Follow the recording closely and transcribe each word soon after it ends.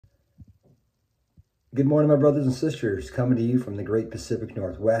Good morning, my brothers and sisters, coming to you from the great Pacific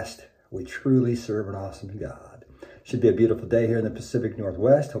Northwest. We truly serve an awesome God. Should be a beautiful day here in the Pacific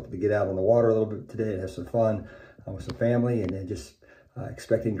Northwest. Hopefully get out on the water a little bit today and have some fun with some family, and then just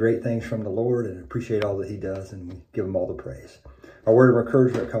expecting great things from the Lord and appreciate all that he does, and we give him all the praise. Our word of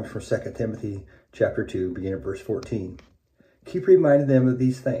encouragement comes from 2 Timothy chapter 2, beginning at verse 14. Keep reminding them of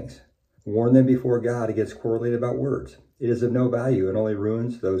these things. Warn them before God against quarreling about words. It is of no value and only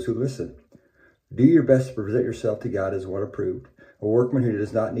ruins those who listen. Do your best to present yourself to God as one approved, a workman who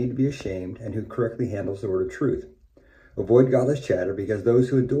does not need to be ashamed and who correctly handles the word of truth. Avoid godless chatter, because those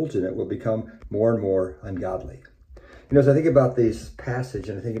who indulge in it will become more and more ungodly. You know, as I think about this passage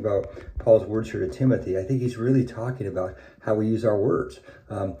and I think about Paul's words here to Timothy, I think he's really talking about how we use our words,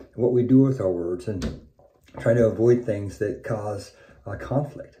 what we do with our words, and trying to avoid things that cause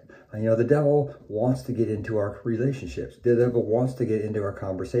conflict. You know, the devil wants to get into our relationships. The devil wants to get into our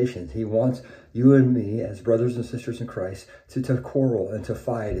conversations. He wants you and me as brothers and sisters in Christ to quarrel and to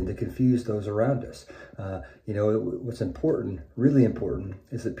fight and to confuse those around us. You know, what's important, really important,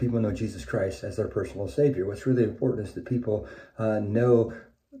 is that people know Jesus Christ as their personal Savior. What's really important is that people know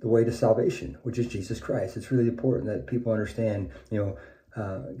the way to salvation, which is Jesus Christ. It's really important that people understand, you know,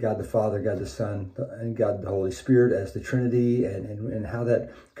 God the Father, God the Son, and God the Holy Spirit as the Trinity, and how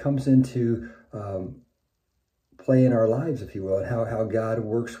that comes into play in our lives, if you will, and how God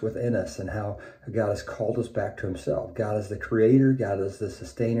works within us, and how God has called us back to himself. God is the creator, God is the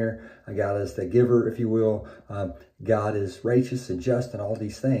sustainer, God is the giver, if you will. God is righteous and just and all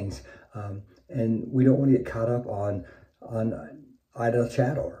these things. And we don't want to get caught up on idle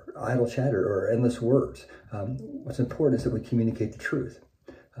chatter or endless words. What's important is that we communicate the truth.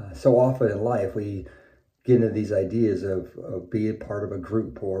 So often in life, we get into these ideas of being part of a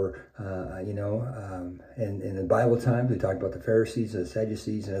group, or, in the Bible times, we talked about the Pharisees and the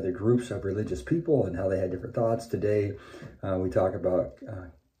Sadducees and other groups of religious people and how they had different thoughts. Today, we talk about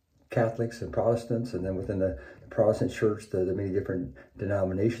Catholics and Protestants, and then within the Protestant church, the many different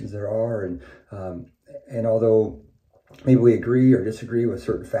denominations there are. And although maybe we agree or disagree with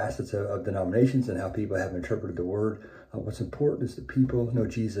certain facets of denominations and how people have interpreted the word, what's important is that people know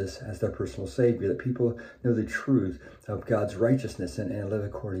Jesus as their personal Savior, that people know the truth of God's righteousness and live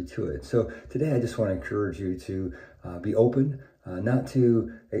according to it. So today I just want to encourage you to be open, not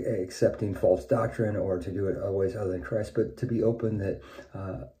to accepting false doctrine or to do it always other than Christ, but to be open that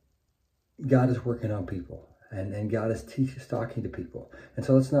God is working on people. And God is talking to people. And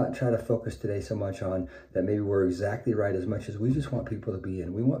so let's not try to focus today so much on that maybe we're exactly right, as much as we just want people to be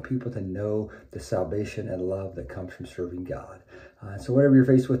in. We want people to know the salvation and love that comes from serving God. So whatever you're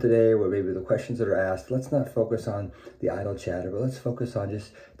faced with today, or maybe the questions that are asked, let's not focus on the idle chatter, but let's focus on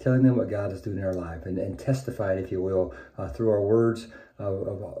just telling them what God is doing in our life, and testifying, if you will, through our words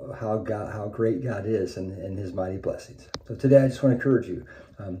of how great God is and his mighty blessings. So today I just want to encourage you,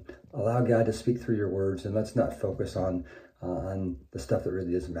 allow God to speak through your words, and let's not focus on the stuff that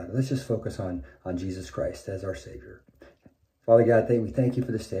really doesn't matter. Let's just focus on Jesus Christ as our Savior. Father God, we thank you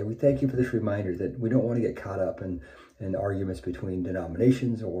for this day. We thank you for this reminder that we don't want to get caught up in arguments between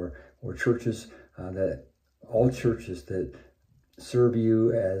denominations or churches, that all churches that serve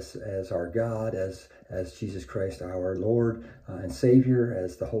you as our God, as Jesus Christ, our Lord and Savior,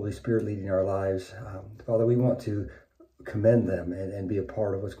 as the Holy Spirit leading our lives. Father, we want to commend them and be a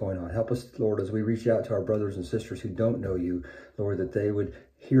part of what's going on. Help us, Lord, as we reach out to our brothers and sisters who don't know you, Lord, that they would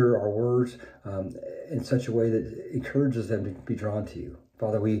hear our words in such a way that encourages them to be drawn to you.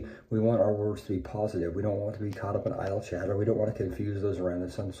 Father, we want our words to be positive. We don't want to be caught up in idle chatter. We don't want to confuse those around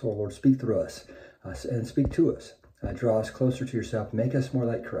us. And so, Lord, speak through us and speak to us. Draw us closer to yourself. Make us more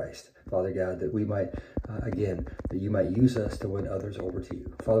like Christ, Father God, that we might, that you might use us to win others over to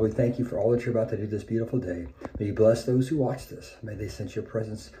you. Father, we thank you for all that you're about to do this beautiful day. May you bless those who watch this. May they sense your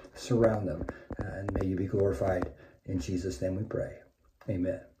presence surround them, and may you be glorified. In Jesus' name we pray.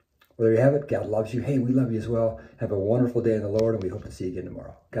 Amen. Well, there you have it. God loves you. Hey, we love you as well. Have a wonderful day in the Lord, and we hope to see you again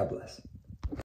tomorrow. God bless.